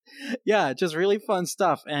yeah, just really fun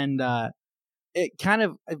stuff. And it kind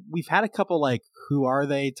of, we've had a couple like, who are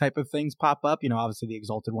they type of things pop up. You know, obviously the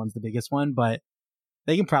Exalted one's the biggest one, but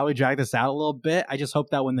they can probably drag this out a little bit. I just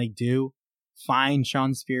hope that when they do find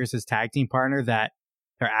Shawn Spears as tag team partner, that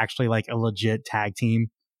they're actually like a legit tag team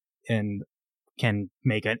and can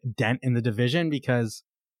make a dent in the division, because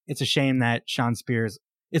it's a shame that Shawn Spears,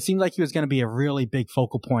 it seemed like he was going to be a really big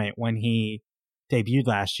focal point when he debuted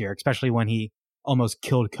last year, especially when he almost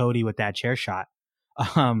killed Cody with that chair shot.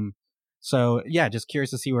 So yeah, just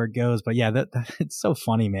curious to see where it goes. But yeah, that it's so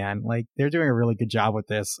funny, man. Like, they're doing a really good job with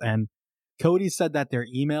this. And Cody said that their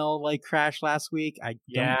email like crashed last week. I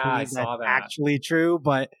don't believe that's actually true,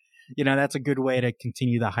 but you know, that's a good way to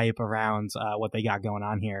continue the hype around what they got going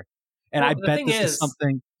on here. And I bet this is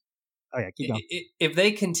something. Oh yeah, keep going. If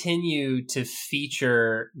they continue to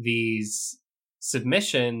feature these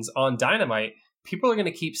submissions on Dynamite, people are going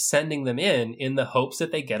to keep sending them in the hopes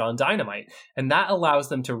that they get on Dynamite. And that allows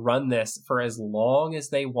them to run this for as long as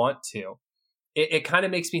they want to. It kind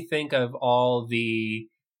of makes me think of all the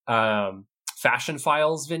Fashion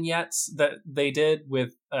Files vignettes that they did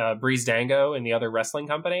with Breeze Dango and the other wrestling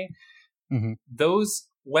company. Mm-hmm. Those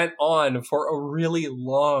went on for a really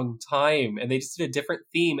long time, and they just did a different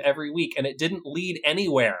theme every week, and it didn't lead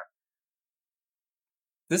anywhere.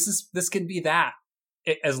 This can be that,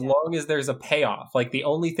 as long as there's a payoff. Like, the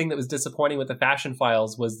only thing that was disappointing with the Fashion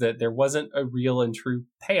Files was that there wasn't a real and true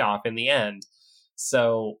payoff in the end.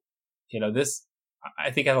 So, you know, this,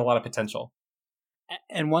 I think, has a lot of potential.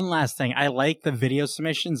 And one last thing, I like the video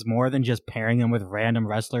submissions more than just pairing them with random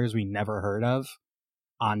wrestlers we never heard of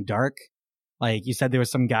on Dark. Like you said, there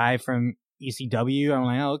was some guy from ECW. I'm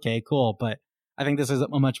like, oh, okay, cool. But I think this is a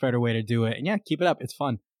much better way to do it. And yeah, keep it up. It's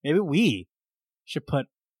fun. Maybe we should put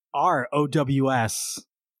our OWS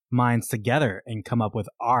minds together and come up with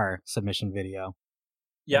our submission video.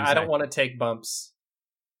 Yeah, I don't want to take bumps.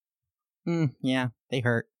 Yeah, they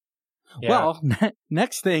hurt. Yeah. Well,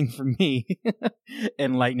 next thing for me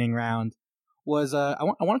in Lightning Round was I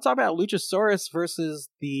want to talk about Luchasaurus versus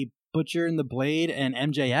the Butcher and the Blade and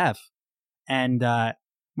MJF. And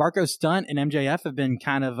Marco Stunt and MJF have been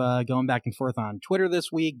kind of going back and forth on Twitter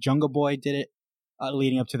this week. Jungle Boy did it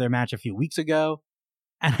leading up to their match a few weeks ago.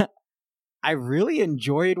 And I really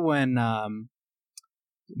enjoyed when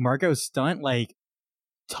Marco Stunt, like,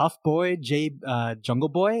 Tough Boy, Jungle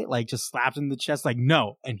Boy, like, just slapped him in the chest, like,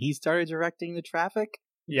 no. And he started directing the traffic.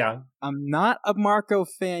 Yeah. I'm not a Marco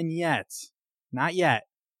fan yet. Not yet.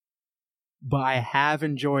 But I have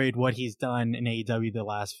enjoyed what he's done in AEW the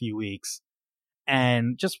last few weeks.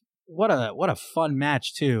 And just what a fun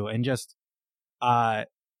match too. And just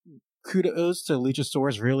kudos to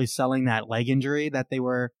Luchasaurus really selling that leg injury that they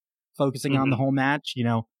were focusing on the whole match. You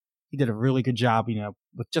know, he did a really good job, you know,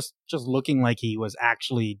 with just looking like he was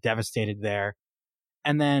actually devastated there.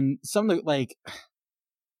 And then someone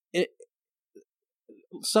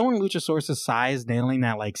Luchasaurus' size nailing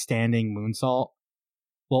that like standing moonsault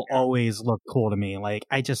will always look cool to me. Like,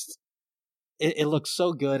 it looks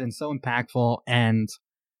so good and so impactful. And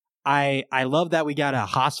I love that we got a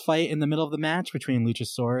Haas fight in the middle of the match between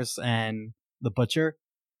Luchasaurus and the Butcher.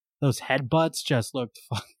 Those headbutts just looked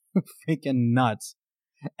freaking nuts.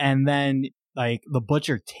 And then, like, the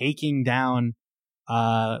Butcher taking down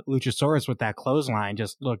Luchasaurus with that clothesline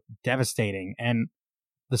just looked devastating. And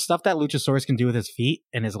the stuff that Luchasaurus can do with his feet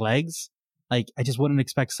and his legs, like, I just wouldn't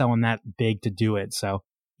expect someone that big to do it. So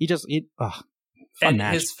fun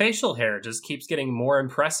match. His facial hair just keeps getting more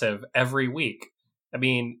impressive every week. I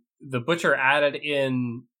mean, the Butcher added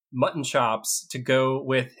in mutton chops to go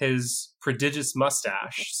with his prodigious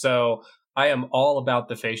mustache. So I am all about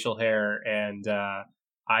the facial hair, and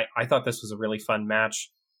I thought this was a really fun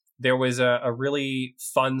match. There was a really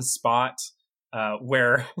fun spot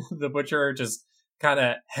where the Butcher just kind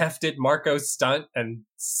of hefted Marco Stunt and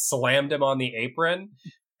slammed him on the apron.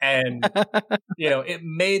 And, you know, it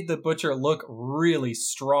made the Butcher look really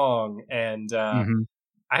strong. And I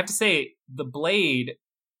have to say, the Blade,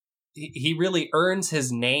 he really earns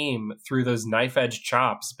his name through those knife edge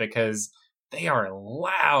chops because they are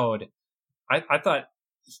loud. I thought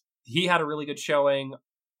he had a really good showing.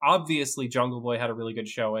 Obviously, Jungle Boy had a really good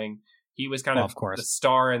showing. He was kind of the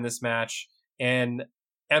star in this match. And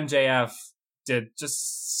MJF did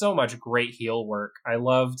just so much great heel work. I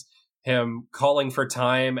loved him calling for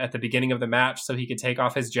time at the beginning of the match so he could take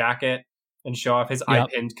off his jacket and show off his I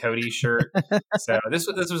pinned Cody shirt. So this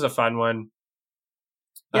was a fun one.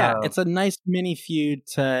 Yeah, it's a nice mini feud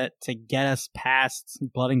to get us past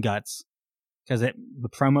Blood and Guts. because the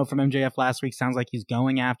promo from MJF last week sounds like he's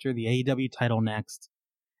going after the AEW title next.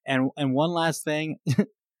 And one last thing,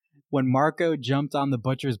 when Marco jumped on the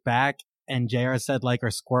Butcher's back and JR said like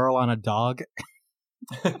a squirrel on a dog.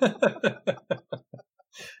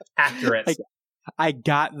 Accurate. I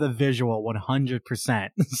got the visual 100%.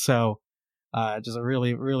 So just a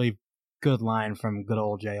really, really good line from good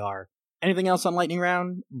old JR. Anything else on Lightning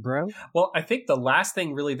Round, bro? Well, I think the last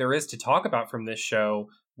thing really there is to talk about from this show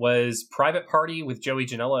was Private Party with Joey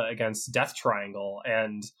Janela against Death Triangle.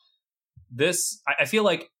 And this, I feel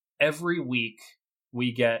like every week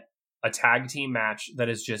we get a tag team match that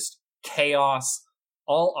is just chaos,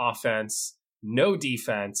 all offense, no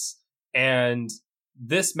defense. And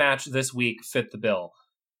this match this week fit the bill.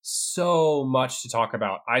 So much to talk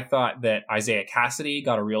about. I thought that Isaiah Cassidy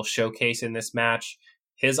got a real showcase in this match.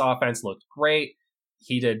 His offense looked great.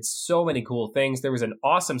 He did so many cool things. There was an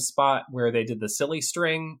awesome spot where they did the silly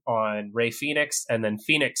string on Rey Fenix, and then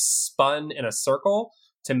Phoenix spun in a circle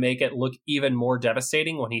to make it look even more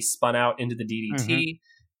devastating when he spun out into the DDT.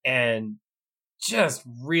 And just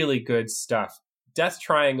really good stuff. Death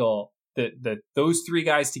Triangle, those three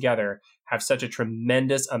guys together have such a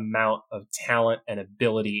tremendous amount of talent and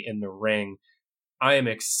ability in the ring. I am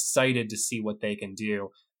excited to see what they can do.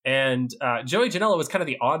 And Joey Janela was kind of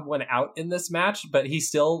the odd one out in this match, but he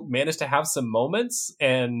still managed to have some moments,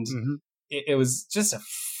 and it was just a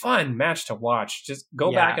fun match to watch. Just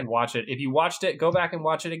go back and watch it. If you watched it, go back and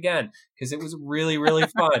watch it again, because it was really, really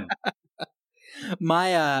fun.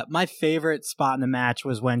 My favorite spot in the match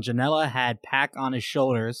was when Janela had Pac on his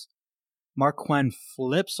shoulders. Mark Quinn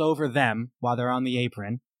flips over them while they're on the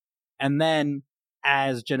apron. And then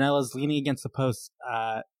as Janela's leaning against the post,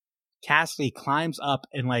 Cassidy climbs up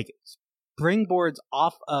and like springboards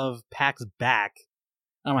off of Pac's back.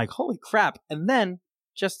 And I'm like, holy crap. And then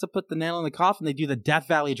just to put the nail in the coffin, they do the Death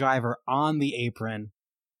Valley driver on the apron.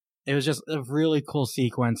 It was just a really cool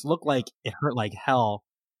sequence. Looked like it hurt like hell.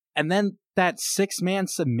 And then that 6-man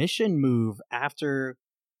submission move after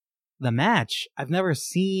the match, I've never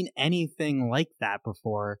seen anything like that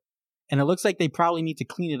before. And it looks like they probably need to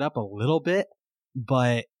clean it up a little bit,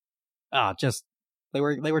 but just they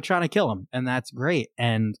were trying to kill him, and that's great.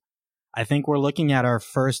 And I think we're looking at our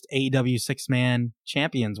first AEW 6-man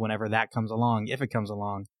champions whenever that comes along, if it comes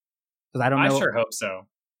along. Because I don't know. I sure hope so.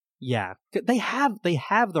 Yeah, they have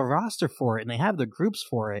the roster for it, and they have the groups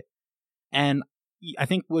for it. And I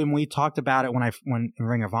think when we talked about it when in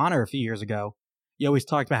Ring of Honor a few years ago, you always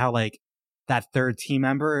talked about how like that third team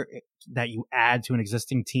member that you add to an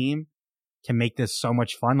existing team can make this so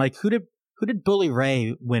much fun. Like who did Bully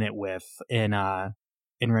Ray win it with in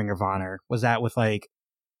Ring of Honor? Was that with like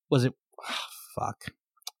was it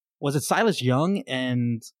Silas Young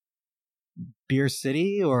and Beer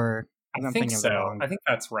City, or I think so. I think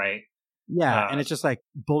that's right. Yeah, and it's just like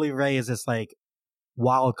Bully Ray is this like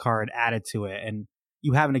wild card added to it, and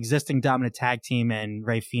you have an existing dominant tag team in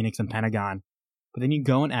Rey Fenix and Pentagon, but then you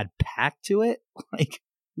go and add Pac to it. Like,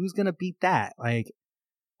 who's gonna beat that? Like,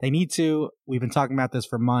 they need to. We've been talking about this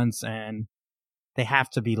for months, and they have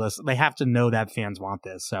to be listen. They have to know that fans want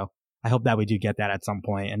this. So I hope that we do get that at some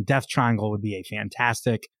point. And Death Triangle would be a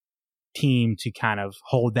fantastic team to kind of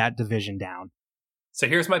hold that division down. So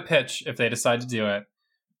here's my pitch: if they decide to do it,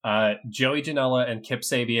 Joey Janela and Kip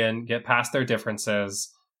Sabian get past their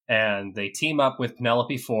differences, and they team up with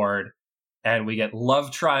Penelope Ford, and we get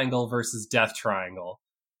Love Triangle versus Death Triangle,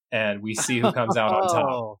 and we see who comes out on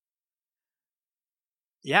top.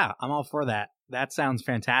 Yeah, I'm all for that. That sounds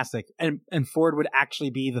fantastic. And Ford would actually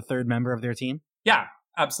be the third member of their team? Yeah,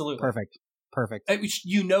 absolutely. Perfect.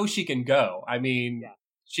 You know she can go. I mean,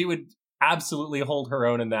 she would absolutely hold her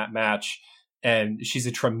own in that match, and she's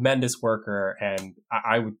a tremendous worker, and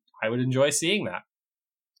I would enjoy seeing that.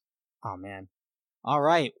 Oh, man. All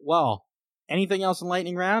right. Well, anything else in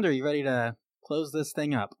Lightning Round, or are you ready to close this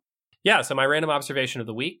thing up? Yeah, so my random observation of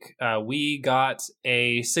the week, we got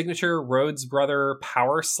a signature Rhodes Brother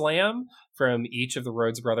Power Slam from each of the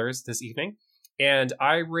Rhodes Brothers this evening, and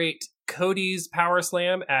I rate Cody's Power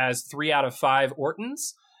Slam as 3 out of 5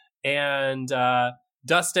 Ortons, and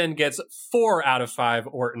Dustin gets 4 out of 5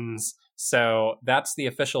 Ortons, so that's the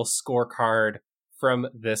official scorecard from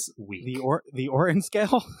this week. The Orton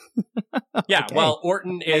scale? Yeah, okay. Well,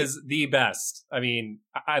 Orton is the best. I mean,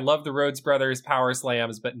 I love the Rhodes Brothers Power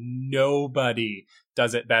Slams, but nobody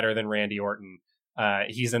does it better than Randy Orton.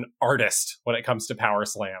 He's an artist when it comes to Power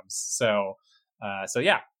Slams. So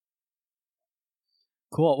yeah.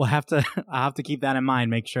 Cool. I'll have to keep that in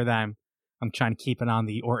mind. Make sure that I'm trying to keep it on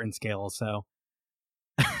the Orton scale. So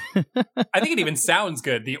I think it even sounds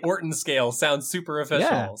good. The Orton scale sounds super official.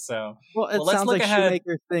 Yeah. So, well, it let's sounds look like ahead.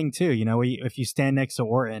 Shoemaker's thing too. You know, if you stand next to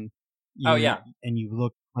Orton, and you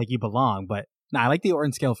look like you belong. But I like the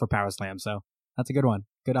Orton scale for Power Slam. So that's a good one.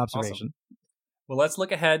 Good observation. Awesome. Well, let's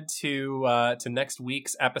look ahead to next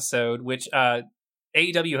week's episode, which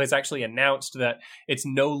AEW has actually announced that it's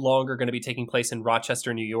no longer going to be taking place in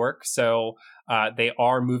Rochester, New York. So they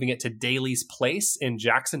are moving it to Daly's Place in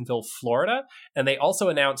Jacksonville, Florida. And they also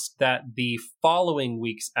announced that the following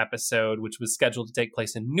week's episode, which was scheduled to take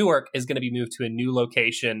place in Newark, is going to be moved to a new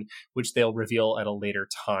location, which they'll reveal at a later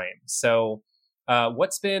time. So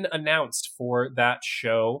what's been announced for that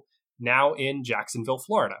show now in Jacksonville,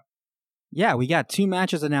 Florida? Yeah, we got 2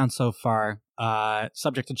 matches announced so far,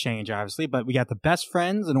 subject to change, obviously, but we got the Best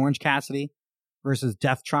Friends and Orange Cassidy versus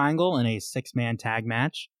Death Triangle in a 6-man tag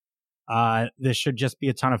match. This should just be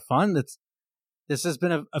a ton of fun. This has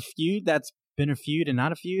been a feud that's been a feud and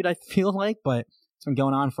not a feud, I feel like, but it's been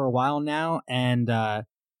going on for a while now, and I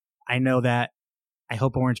know that I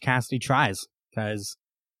hope Orange Cassidy tries, because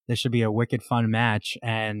this should be a wicked fun match.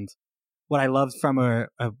 And what I loved from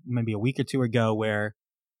maybe a week or two ago, where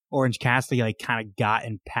Orange Cassidy like kind of got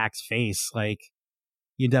in Pac's face, like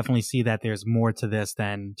you definitely see that there's more to this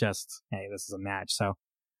than just, hey, this is a match. So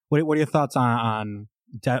what are your thoughts on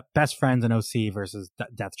Best Friends and OC versus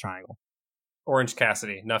Death Triangle? Orange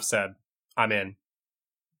Cassidy, enough said. I'm in.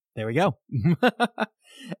 There we go.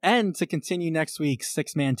 And to continue next week's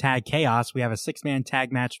 6-man tag chaos, we have a 6-man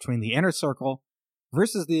tag match between the Inner Circle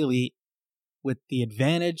versus the Elite, with the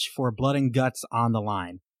advantage for Blood and Guts on the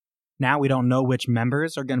line. Now we don't know which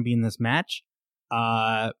members are going to be in this match.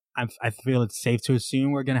 I feel it's safe to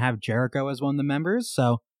assume we're going to have Jericho as one of the members.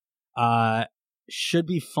 So should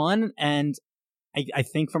be fun. And I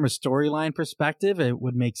think from a storyline perspective, it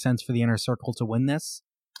would make sense for the Inner Circle to win this.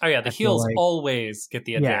 Oh, yeah. The heels always get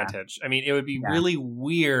the advantage. Yeah. I mean, it would be really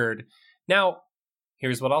weird. Now,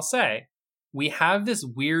 here's what I'll say. We have this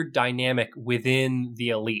weird dynamic within the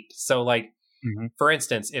Elite. So, like, for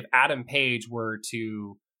instance, if Adam Page were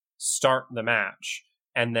to start the match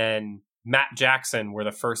and then Matt Jackson were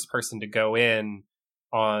the first person to go in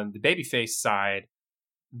on the babyface side,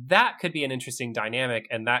 that could be an interesting dynamic,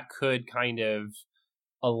 and that could kind of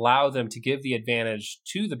allow them to give the advantage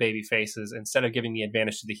to the babyfaces instead of giving the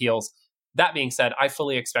advantage to the heels. That being said, I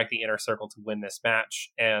fully expect the Inner Circle to win this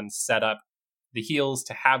match and set up the heels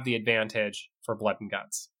to have the advantage for Blood and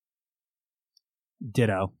Guts.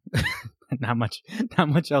 Ditto. Not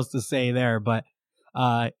much else to say there, but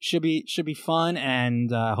should be fun,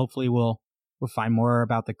 and hopefully we'll find more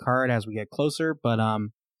about the card as we get closer. But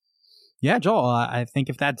yeah, Joel, I think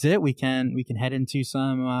if that's it, we can head into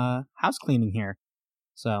some house cleaning here.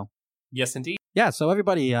 So yes, indeed. Yeah, so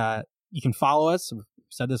everybody, you can follow us. We've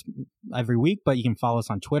said this every week, but you can follow us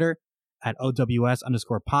on Twitter at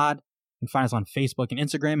OWS_pod. You can find us on Facebook and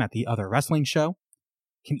Instagram at The Other Wrestling Show.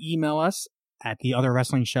 You can email us at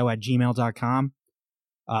theotherwrestlingshow@gmail.com.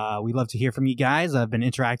 We love to hear from you guys. I've been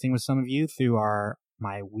interacting with some of you through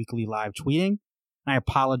my weekly live tweeting. I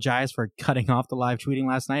apologize for cutting off the live tweeting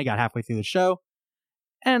last night. I got halfway through the show,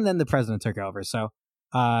 and then the president took over. So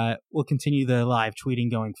we'll continue the live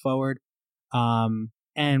tweeting going forward.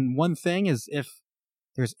 And one thing is, if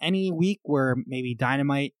there's any week where maybe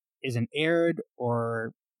Dynamite isn't aired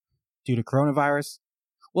or due to coronavirus,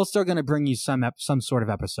 we're still going to bring you some sort of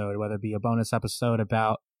episode, whether it be a bonus episode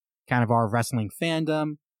about kind of our wrestling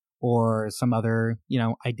fandom or some other,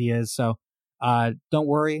 ideas. So don't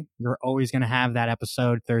worry, you're always going to have that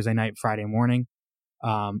episode Thursday night, Friday morning,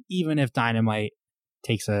 even if Dynamite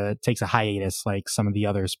takes a hiatus like some of the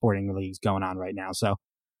other sporting leagues going on right now. So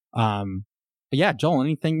but yeah, Joel,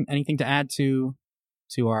 anything to add to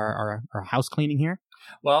our house cleaning here?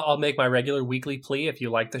 Well, I'll make my regular weekly plea. If you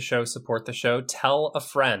like the show, support the show, tell a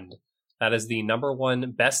friend. That is the number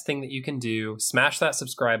one best thing that you can do. Smash that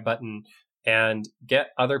subscribe button and get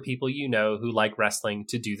other people you know who like wrestling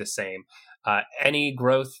to do the same. Any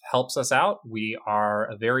growth helps us out. We are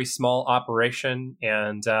a very small operation,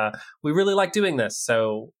 and we really like doing this.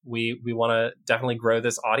 So we want to definitely grow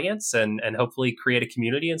this audience and hopefully create a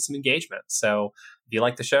community and some engagement. So if you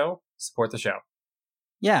like the show, support the show.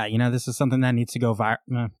 Yeah, this is something that needs to go viral.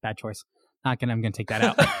 Bad choice. I'm going to take that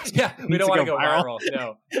out. Yeah, we don't want to go viral.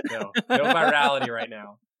 No virality right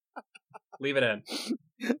now. Leave it in.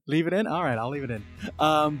 Leave it in? All right, I'll leave it in.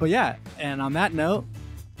 But yeah, and on that note,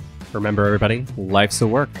 remember everybody, life's a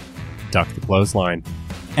work. Duck the clothesline.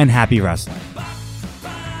 And happy wrestling.